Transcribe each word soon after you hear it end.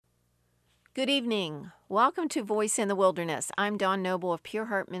Good evening. Welcome to Voice in the Wilderness. I'm Dawn Noble of Pure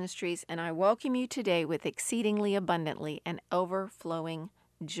Heart Ministries, and I welcome you today with exceedingly abundantly and overflowing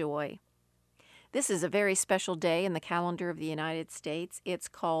joy. This is a very special day in the calendar of the United States. It's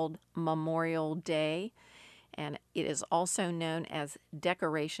called Memorial Day, and it is also known as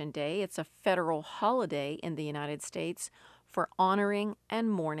Decoration Day. It's a federal holiday in the United States for honoring and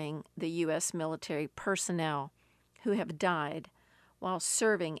mourning the U.S. military personnel who have died while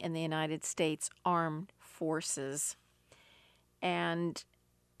serving in the United States Armed Forces. And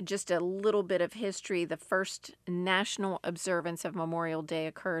just a little bit of history, the first national observance of Memorial Day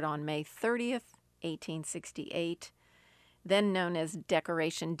occurred on May 30th, 1868. Then known as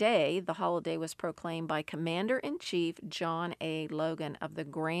Decoration Day, the holiday was proclaimed by Commander-in-Chief John A. Logan of the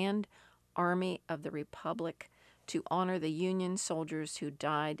Grand Army of the Republic to honor the Union soldiers who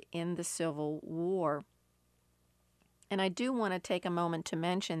died in the Civil War. And I do want to take a moment to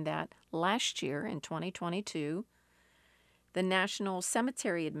mention that last year, in 2022, the National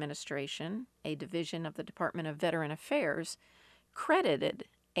Cemetery Administration, a division of the Department of Veteran Affairs, credited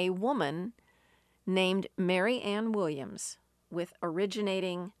a woman named Mary Ann Williams with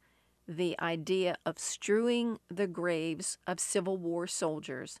originating the idea of strewing the graves of Civil War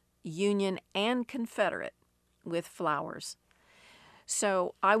soldiers, Union and Confederate, with flowers.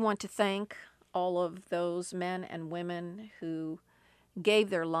 So I want to thank all of those men and women who gave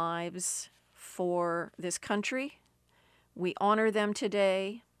their lives for this country. We honor them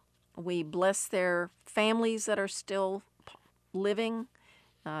today. We bless their families that are still living.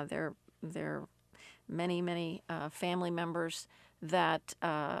 There are many family members that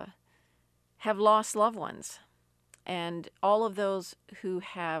have lost loved ones. And all of those who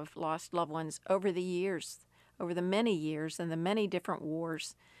have lost loved ones over the years, over the many years and the many different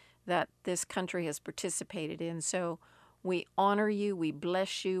wars that this country has participated in. So we honor you, we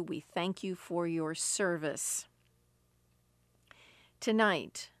bless you, we thank you for your service.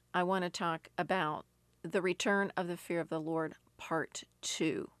 Tonight, I want to talk about the return of the fear of the Lord, part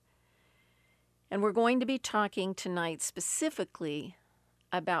 2. And we're going to be talking tonight specifically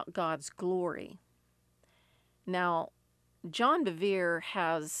about God's glory. Now, John Bevere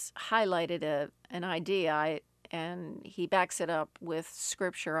has highlighted an idea, and he backs it up with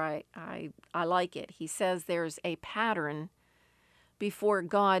scripture. I like it. He says there's a pattern before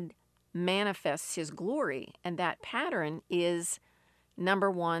God manifests his glory, and that pattern is, number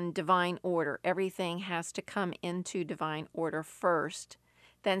one, divine order. Everything has to come into divine order first.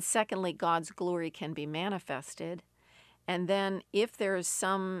 Then secondly, God's glory can be manifested. And then if there is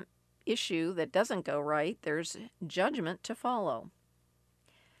some issue that doesn't go right, there's judgment to follow.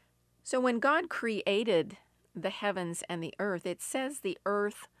 So when God created the heavens and the earth, it says the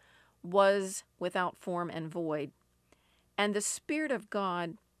earth was without form and void, and the Spirit of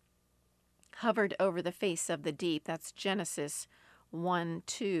God hovered over the face of the deep. That's Genesis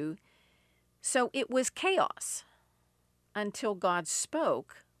 1:2. So it was chaos until God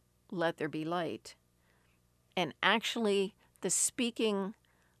spoke, "Let there be light." And actually, the speaking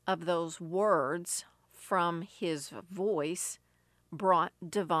of those words from his voice brought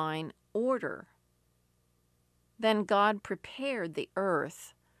divine order. Then God prepared the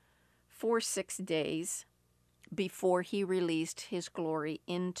earth for 6 days before he released his glory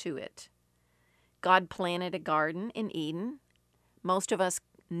into it. God planted a garden in Eden. Most of us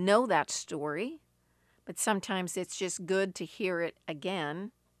know that story, but sometimes it's just good to hear it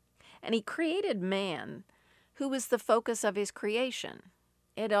again. And he created man, who was the focus of his creation.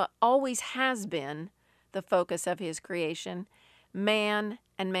 It always has been the focus of his creation, man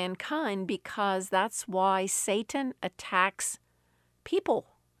and mankind, because that's why Satan attacks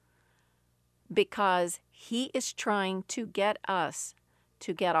people. Because he is trying to get us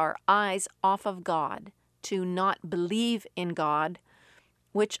to get our eyes off of God, to not believe in God,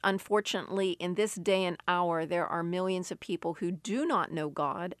 which unfortunately in this day and hour there are millions of people who do not know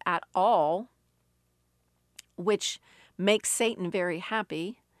God at all, which makes Satan very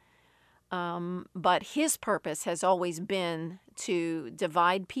happy. But his purpose has always been to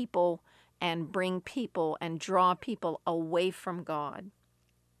divide people and bring people and draw people away from God.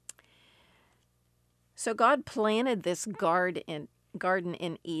 So God planted this garden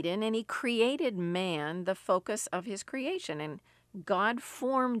in Eden, and he created man, the focus of his creation. And God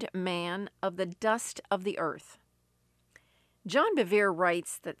formed man of the dust of the earth. John Bevere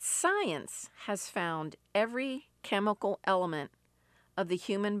writes that science has found every chemical element of the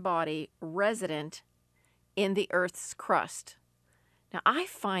human body resident in the earth's crust. Now, I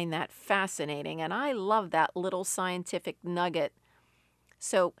find that fascinating, and I love that little scientific nugget.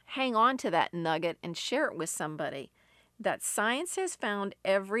 So hang on to that nugget and share it with somebody. that science has found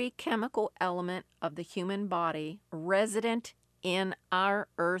every chemical element of the human body resident in our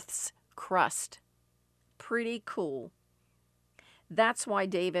Earth's crust. Pretty cool. That's why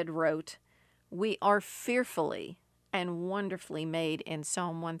David wrote, "We are fearfully and wonderfully made" in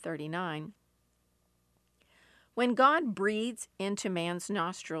Psalm 139. When God breathes into man's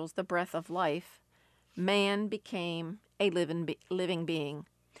nostrils the breath of life, man became a living being.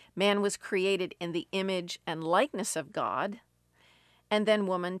 Man was created in the image and likeness of God, and then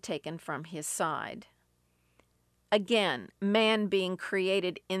woman taken from his side. Again, man being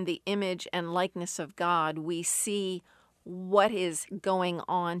created in the image and likeness of God, we see what is going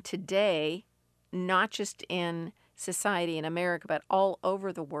on today, not just in society in America, but all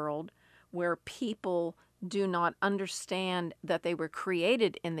over the world, where people do not understand that they were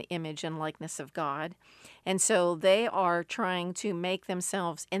created in the image and likeness of God. And so they are trying to make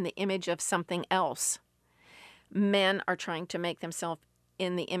themselves in the image of something else. Men are trying to make themselves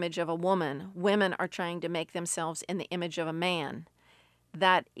in the image of a woman. Women are trying to make themselves in the image of a man.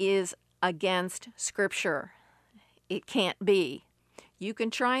 That is against Scripture. It can't be. You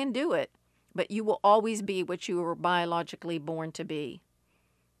can try and do it, but you will always be what you were biologically born to be.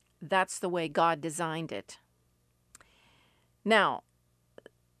 That's the way God designed it. Now,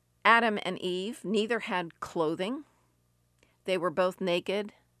 Adam and Eve neither had clothing. They were both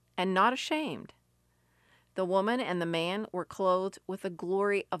naked and not ashamed. The woman and the man were clothed with the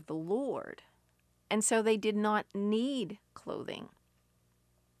glory of the Lord, and so they did not need clothing.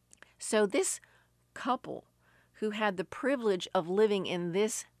 So this couple who had the privilege of living in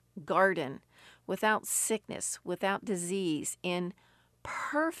this garden without sickness, without disease, in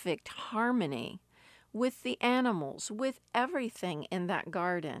perfect harmony with the animals, with everything in that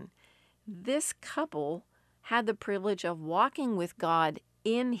garden. This couple had the privilege of walking with God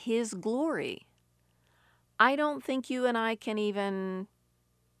in His glory. I don't think you and I can even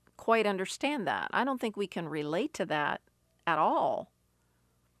quite understand that. I don't think we can relate to that at all.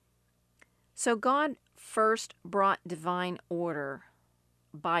 So God first brought divine order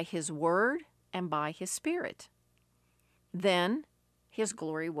by His Word and by His Spirit. Then His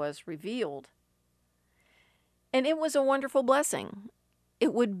glory was revealed. And it was a wonderful blessing.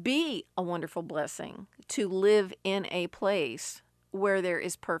 It would be a wonderful blessing to live in a place where there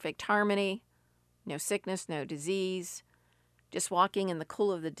is perfect harmony, no sickness, no disease, just walking in the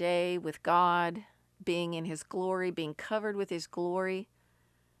cool of the day with God, being in His glory, being covered with His glory.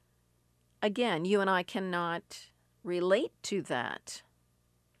 Again, you and I cannot relate to that.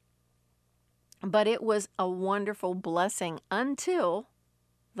 But it was a wonderful blessing until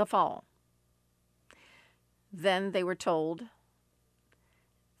the fall. Then they were told,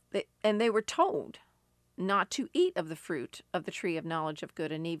 not to eat of the fruit of the tree of knowledge of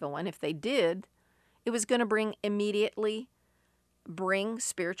good and evil. And if they did, it was going to immediately bring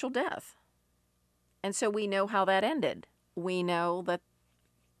spiritual death. And so we know how that ended. We know that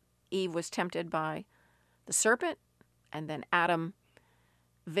Eve was tempted by the serpent, and then Adam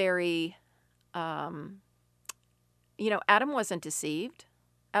Adam wasn't deceived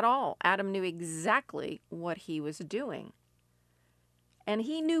at all. Adam knew exactly what he was doing. And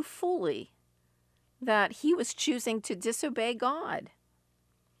he knew fully that he was choosing to disobey God.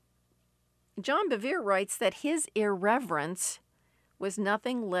 John Bevere writes that his irreverence was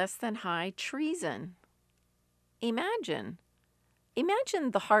nothing less than high treason. Imagine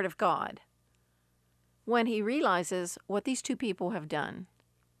the heart of God when He realizes what these two people have done.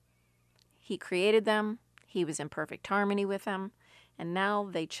 He created them, He was in perfect harmony with them, and now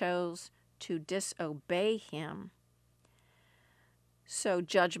they chose to disobey Him. So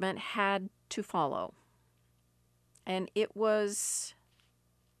judgment had to follow. And it was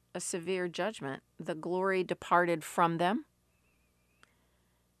a severe judgment. The glory departed from them.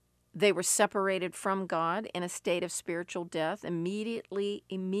 They were separated from God in a state of spiritual death. Immediately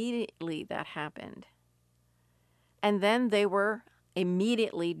that happened. And then they were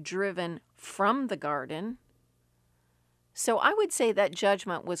immediately driven from the garden. So I would say that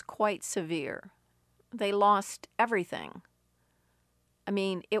judgment was quite severe. They lost everything. I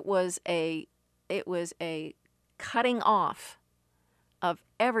mean, it was a cutting off of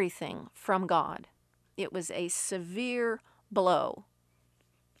everything from God. It was a severe blow.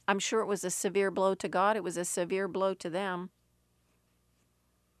 I'm sure it was a severe blow to God. It was a severe blow to them.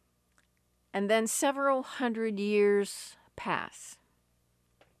 And then several hundred years pass,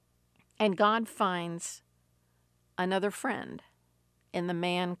 and God finds another friend in the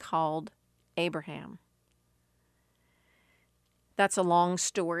man called Abraham. That's a long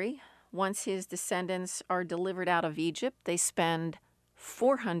story. Once his descendants are delivered out of Egypt, they spend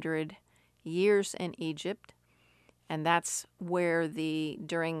 400 years in Egypt, And that's where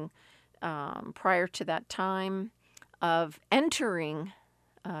prior to that time of entering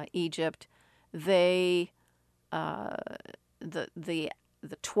Egypt, they the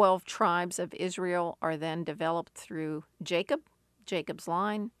 12 tribes of Israel are then developed through Jacob's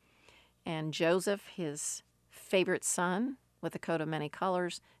line, and Joseph, his favorite son with a coat of many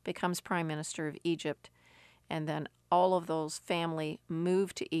colors, becomes prime minister of Egypt. And then all of those family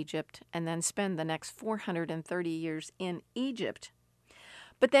move to Egypt and then spend the next 430 years in Egypt.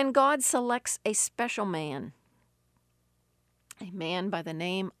 But then God selects a special man, a man by the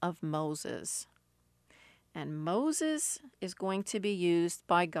name of Moses. And Moses is going to be used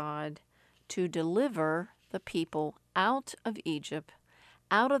by God to deliver the people out of Egypt,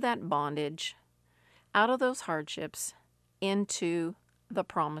 out of that bondage, out of those hardships, into the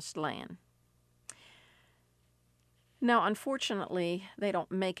promised land. Now, unfortunately, they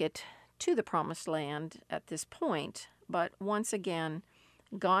don't make it to the promised land at this point, but once again,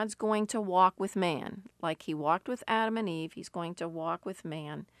 God's going to walk with man. Like he walked with Adam and Eve, he's going to walk with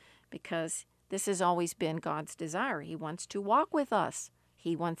man, because this has always been God's desire. He wants to walk with us.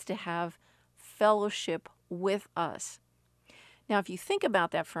 He wants to have fellowship with us. Now, if you think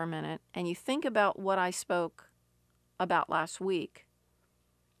about that for a minute, and you think about what I spoke about last week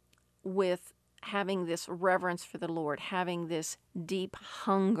with having this reverence for the Lord, having this deep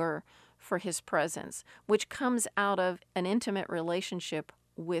hunger for his presence, which comes out of an intimate relationship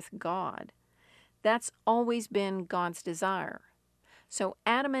with God. That's always been God's desire. So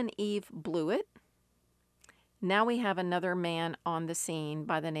Adam and Eve blew it. Now we have another man on the scene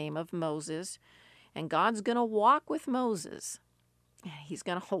by the name of Moses, and God's going to walk with Moses. He's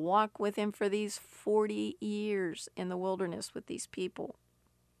going to walk with him for these 40 years in the wilderness with these people.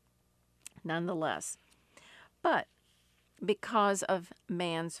 Nonetheless, but because of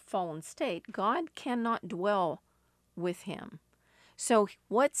man's fallen state, God cannot dwell with him. So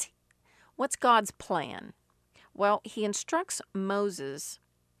what's God's plan? Well, he instructs Moses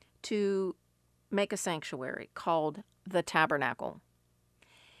to make a sanctuary called the tabernacle.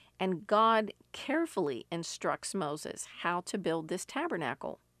 And God carefully instructs Moses how to build this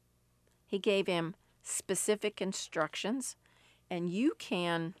tabernacle. He gave him specific instructions, and you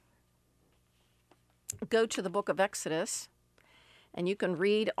can go to the book of Exodus, and you can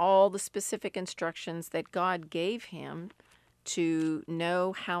read all the specific instructions that God gave him to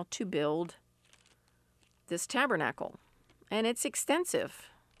know how to build this tabernacle. And it's extensive.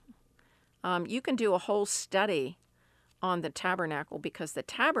 You can do a whole study on the tabernacle, because the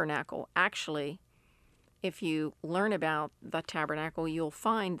tabernacle actually, if you learn about the tabernacle, you'll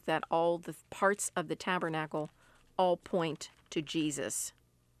find that all the parts of the tabernacle all point to Jesus.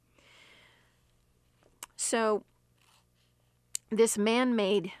 So this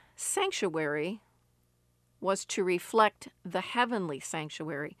man-made sanctuary was to reflect the heavenly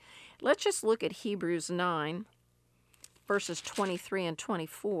sanctuary. Let's just look at Hebrews 9, verses 23 and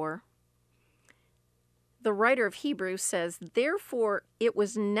 24. The writer of Hebrews says, "Therefore it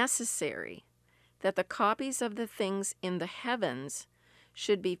was necessary that the copies of the things in the heavens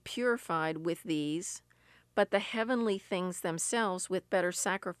should be purified with these, but the heavenly things themselves with better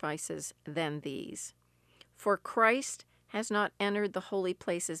sacrifices than these. For Christ has not entered the holy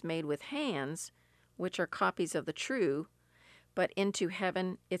places made with hands, which are copies of the true, but into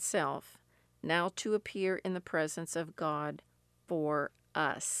heaven itself, now to appear in the presence of God for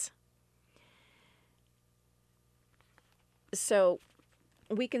us." So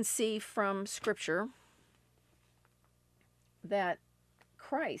we can see from Scripture that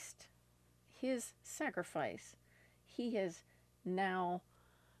Christ, his sacrifice, he has now,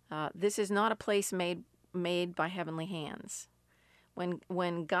 this is not a place made by heavenly hands.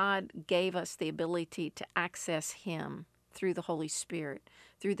 When God gave us the ability to access him through the Holy Spirit,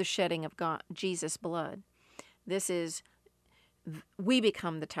 through the shedding of Jesus' blood, we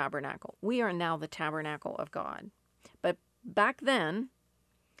become the tabernacle. We are now the tabernacle of God. But back then,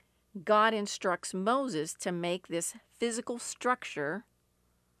 God instructs Moses to make this physical structure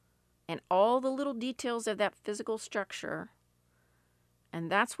and all the little details of that physical structure. And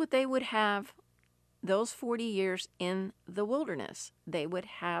that's what they would have those 40 years in the wilderness. They would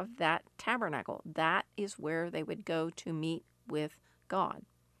have that tabernacle. That is where they would go to meet with God.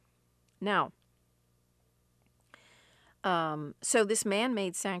 Now, so this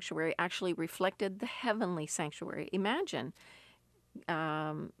man-made sanctuary actually reflected the heavenly sanctuary. Imagine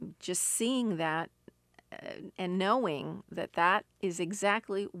just seeing that and knowing that that is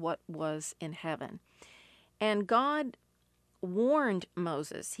exactly what was in heaven. And God warned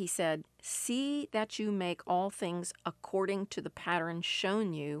Moses. He said, "See that you make all things according to the pattern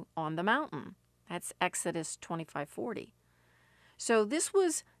shown you on the mountain." That's Exodus 25:40. So this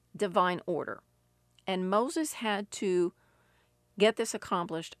was divine order. And Moses had to get this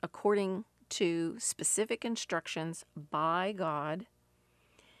accomplished according to specific instructions by God.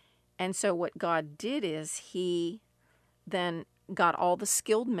 And so what God did is he then got all the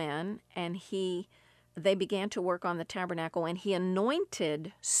skilled men, and they began to work on the tabernacle, and he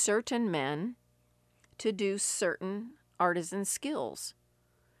anointed certain men to do certain artisan skills.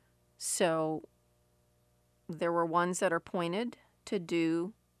 So there were ones that are appointed to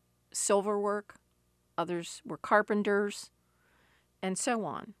do silver work, others were carpenters, and so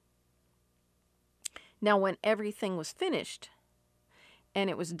on. Now, when everything was finished and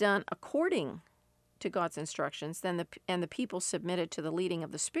it was done according to God's instructions, then the people submitted to the leading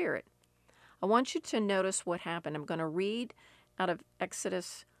of the Spirit. I want you to notice what happened. I'm going to read out of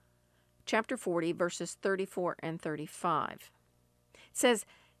Exodus chapter 40, verses 34 and 35. It says,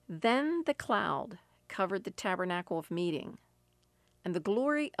 "Then the cloud covered the tabernacle of meeting, and the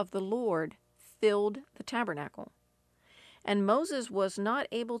glory of the Lord filled the tabernacle. And Moses was not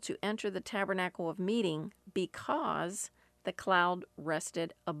able to enter the tabernacle of meeting because the cloud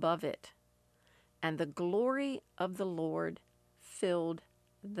rested above it, and the glory of the Lord filled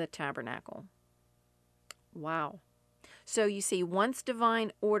the tabernacle." Wow. So you see, once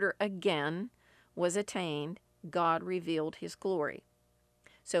divine order again was attained, God revealed his glory.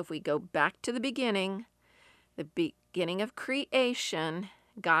 So if we go back to the beginning of creation,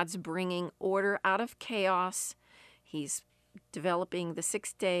 God's bringing order out of chaos. He's developing the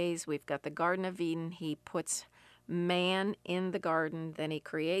 6 days. We've got the Garden of Eden. He puts man in the garden. Then he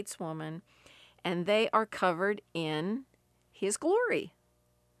creates woman. And they are covered in his glory.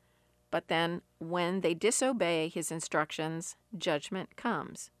 But then when they disobey his instructions, judgment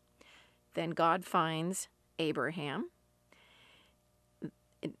comes. Then God finds Abraham.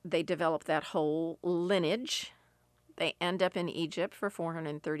 They develop that whole lineage. They end up in Egypt for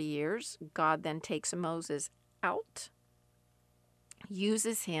 430 years. God then takes Moses out,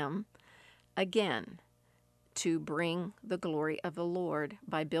 uses him again to bring the glory of the Lord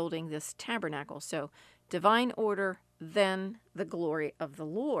by building this tabernacle. So divine order, then the glory of the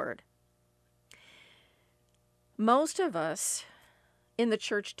Lord. Most of us in the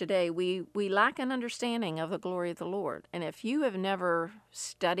church today, we lack an understanding of the glory of the Lord. And if you have never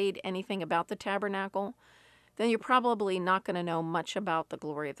studied anything about the tabernacle, then you're probably not going to know much about the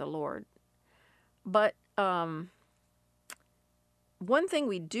glory of the Lord. But one thing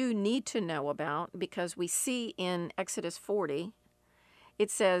we do need to know about, because we see in Exodus 40,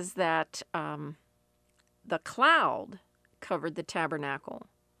 it says that the cloud covered the tabernacle,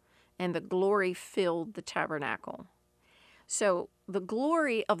 and the glory filled the tabernacle. So the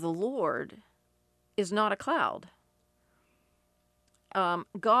glory of the Lord is not a cloud.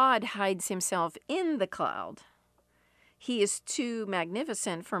 God hides himself in the cloud. He is too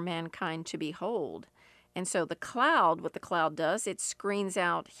magnificent for mankind to behold. And so the cloud, what the cloud does, it screens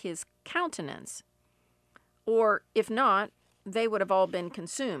out his countenance. Or if not, they would have all been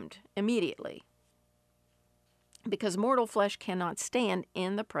consumed immediately. Because mortal flesh cannot stand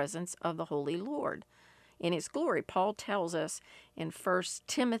in the presence of the Holy Lord in his glory. Paul tells us in 1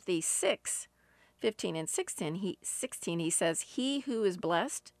 Timothy 6, 15 and 16, he says, "He who is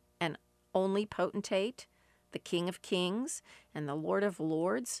blessed and only potentate, the King of kings and the Lord of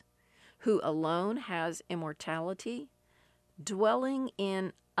lords, who alone has immortality, dwelling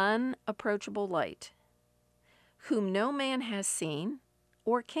in unapproachable light, whom no man has seen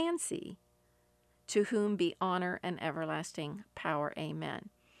or can see, to whom be honor and everlasting power. Amen."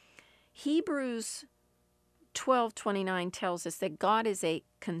 Hebrews 12:29 tells us that God is a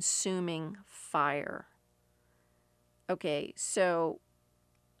consuming fire. Okay, so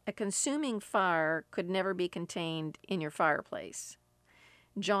a consuming fire could never be contained in your fireplace.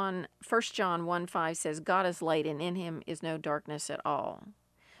 1 John 1:5 says, "God is light, and in him is no darkness at all."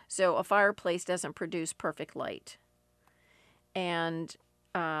 So a fireplace doesn't produce perfect light. And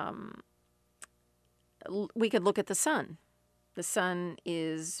we could look at the sun. The sun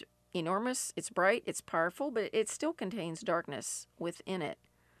is enormous, it's bright, it's powerful, but it still contains darkness within it.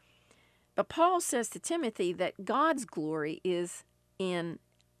 But Paul says to Timothy that God's glory is in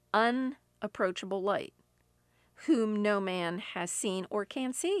unapproachable light, whom no man has seen or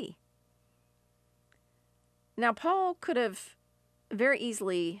can see. Now, Paul could have very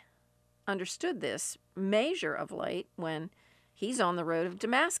easily understood this measure of light when he's on the road of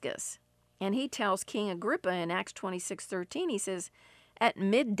Damascus. And he tells King Agrippa in Acts 26:13, he says, "At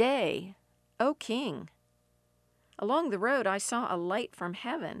midday, O king, along the road I saw a light from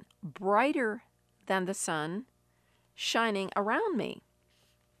heaven, brighter than the sun, shining around me."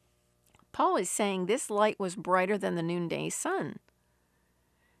 Paul is saying this light was brighter than the noonday sun.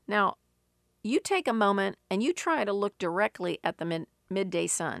 Now, you take a moment and you try to look directly at the midday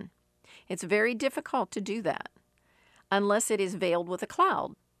sun. It's very difficult to do that unless it is veiled with a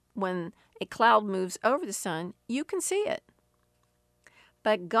cloud. When a cloud moves over the sun, you can see it.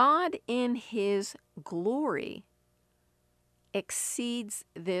 But God in His glory exceeds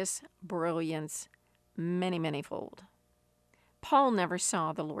this brilliance many, many-fold. Paul never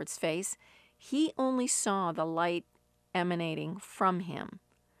saw the Lord's face. He only saw the light emanating from Him.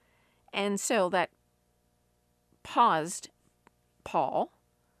 And so that paused Paul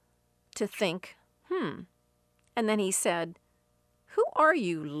to think, And then he said, "Who are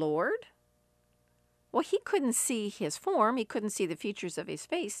you, Lord?" Well, he couldn't see His form. He couldn't see the features of His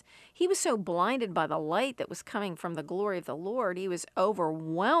face. He was so blinded by the light that was coming from the glory of the Lord. He was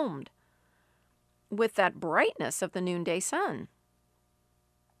overwhelmed with that brightness of the noonday sun.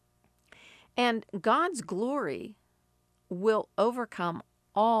 And God's glory will overcome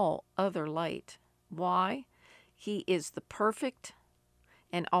all other light. Why? He is the perfect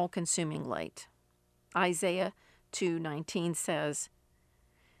and all-consuming light. Isaiah 2:19 says,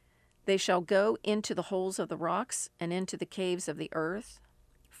 "They shall go into the holes of the rocks and into the caves of the earth,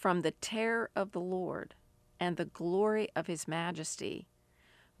 from the terror of the Lord and the glory of His majesty,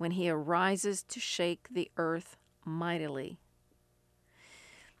 when He arises to shake the earth mightily."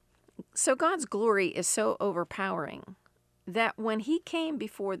 So God's glory is so overpowering that when He came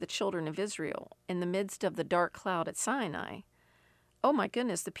before the children of Israel in the midst of the dark cloud at Sinai, oh my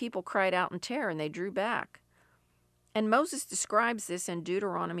goodness, the people cried out in terror and they drew back. And Moses describes this in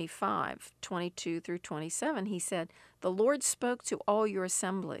Deuteronomy 5:22 through 27. He said, "The Lord spoke to all your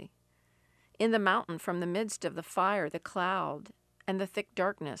assembly in the mountain from the midst of the fire, the cloud, and the thick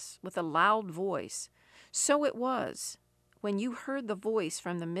darkness with a loud voice. So it was, when you heard the voice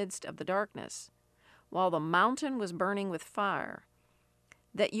from the midst of the darkness, while the mountain was burning with fire,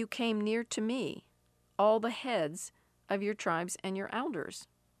 that you came near to me, all the heads of your tribes and your elders.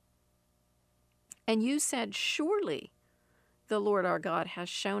 And you said, surely the Lord our God has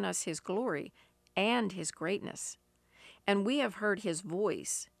shown us His glory and His greatness, and we have heard His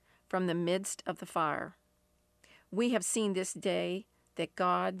voice from the midst of the fire. We have seen this day that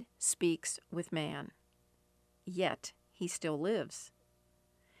God speaks with man, yet He still lives.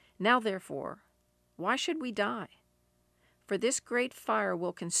 Now therefore, why should we die? For this great fire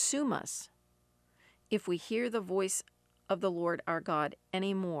will consume us if we hear the voice of the Lord our God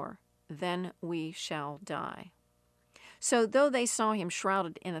any more, then we shall die." So though they saw Him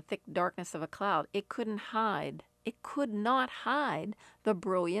shrouded in the thick darkness of a cloud, it could not hide the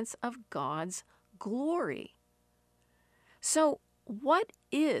brilliance of God's glory. So what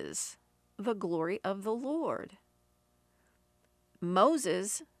is the glory of the Lord?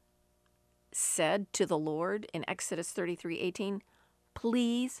 Moses said to the Lord in Exodus 33:18,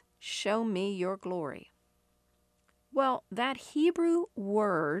 "Please show me your glory." Well, that Hebrew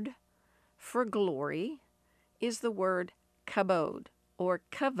word for glory is the word kabod or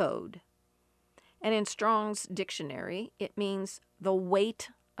kavod. And in Strong's dictionary, it means the weight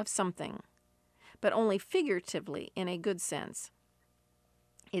of something, but only figuratively in a good sense.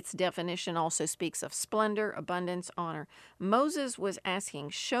 Its definition also speaks of splendor, abundance, honor. Moses was asking,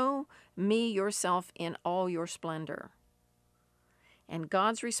 "Show me yourself in all your splendor." And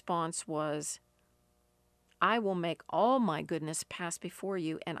God's response was, "I will make all my goodness pass before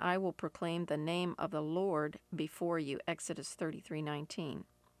you, and I will proclaim the name of the Lord before you." Exodus 33:19.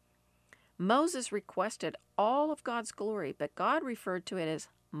 Moses requested all of God's glory, but God referred to it as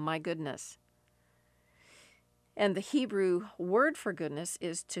my goodness. And the Hebrew word for goodness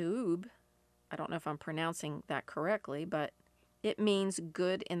is teub. I don't know if I'm pronouncing that correctly, but it means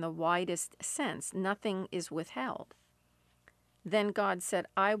good in the widest sense. Nothing is withheld. Then God said,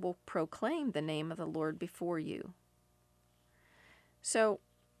 "I will proclaim the name of the Lord before you." So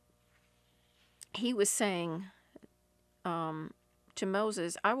He was saying to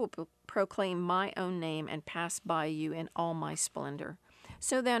Moses, "I will proclaim my own name and pass by you in all my splendor."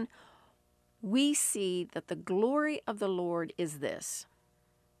 So then we see that the glory of the Lord is this,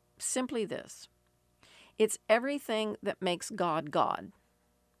 simply this. It's everything that makes God God.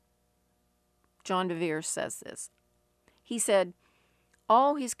 John Bevere says this. He said,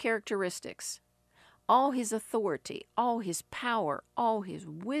 all His characteristics, all His authority, all His power, all His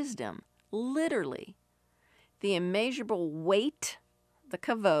wisdom, literally, the immeasurable weight, the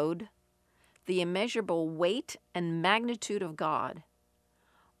kavod, the immeasurable weight and magnitude of God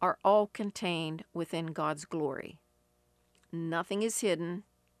are all contained within God's glory. Nothing is hidden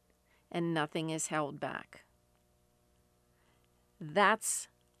and nothing is held back. That's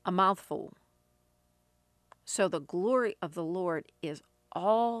a mouthful. So the glory of the Lord is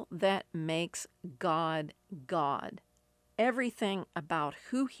all that makes God God. Everything about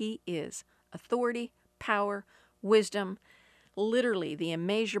who He is, authority, power, wisdom, literally the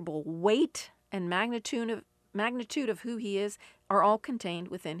immeasurable weight and magnitude of who He is are all contained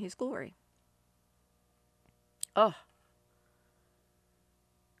within His glory. Oh.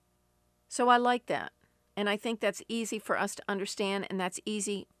 So I like that. And I think that's easy for us to understand, and that's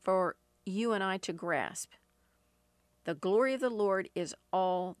easy for you and I to grasp. The glory of the Lord is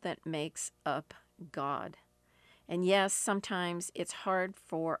all that makes up God. And yes, sometimes it's hard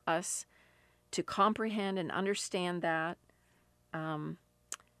for us to comprehend and understand that.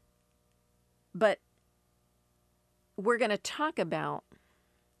 But we're going to talk about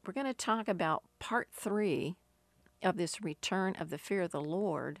part 3 of this return of the fear of the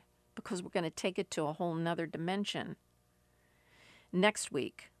Lord, because we're going to take it to a whole nother dimension next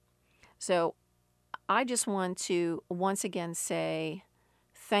week. So I just want to once again say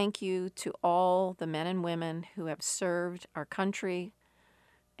thank you to all the men and women who have served our country,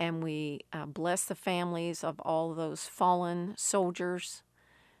 and we bless the families of all those fallen soldiers.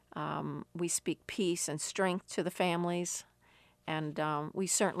 We speak peace and strength to the families, and we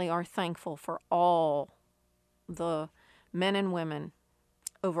certainly are thankful for all the men and women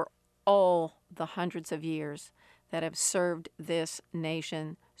over all the hundreds of years that have served this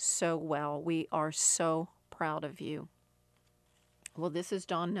nation so well. We are so proud of you. Well, this is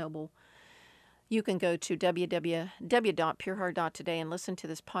Dawn Noble. You can go to www.pureheart.today and listen to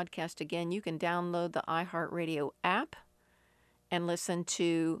this podcast again. You can download the iHeartRadio app and listen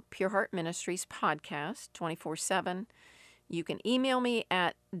to Pure Heart Ministries podcast 24/7. You can email me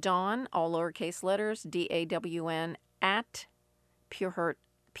at Dawn, all lowercase letters, DAWN, at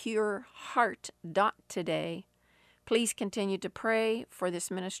pureheart.today. Please continue to pray for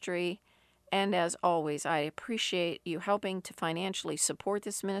this ministry. And as always, I appreciate you helping to financially support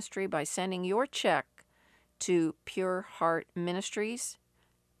this ministry by sending your check to Pure Heart Ministries,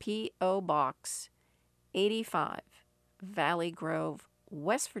 P.O. Box 85, Valley Grove,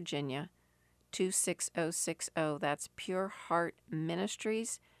 West Virginia, 26060. That's Pure Heart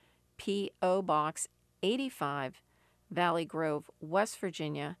Ministries, P.O. Box 85, Valley Grove, West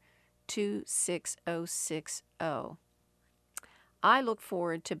Virginia, 26060. I look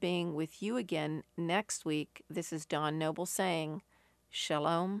forward to being with you again next week. This is Dawn Noble saying,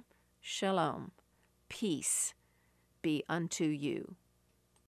 Shalom, Shalom, peace be unto you.